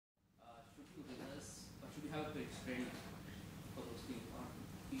ready for those things? Or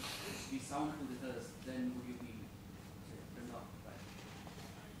if we sound to rehearse, then would you be turned off by it?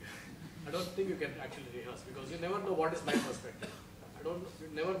 I don't think you can actually rehearse because you never know what is my perspective.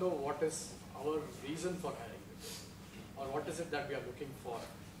 You never know what is our reason for hiring this, or what is it that we are looking for.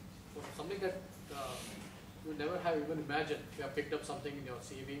 So something that you never have even imagined. You have picked up something in your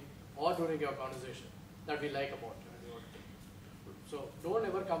CV or during your conversation that we like about you. So don't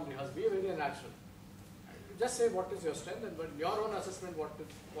ever come rehearse. Be very natural. Just say what is your strength and your own assessment what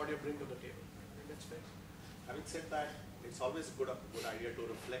you bring to the table. I think that's fair. Having said that, it's always a good idea to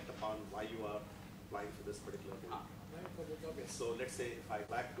reflect upon why you are applying for this particular role. Yes. So let's say if I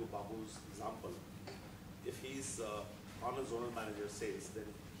back to Babu's example, if he's on a zonal manager says, then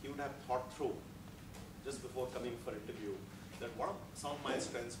he would have thought through just before coming for interview that what are some of my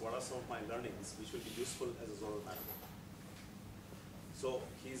strengths, what are some of my learnings which will be useful as a zonal manager. So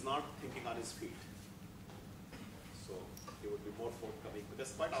he's not thinking on his feet. So he would be more forthcoming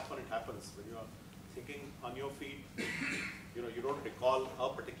because quite often it happens when you are thinking on your feet, you don't recall a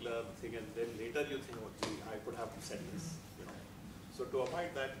particular thing and then later you think, oh gee, I could have said this, So to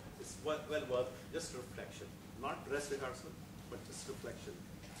avoid that, it's well worth just reflection, not dress rehearsal, but just reflection.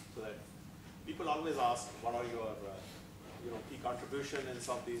 So that people always ask, what are your key contribution in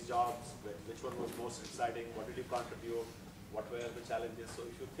some of these jobs, which one was most exciting, what did you contribute, what were the challenges. So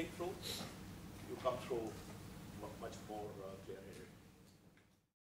if you think through, you come through much more clear-headed.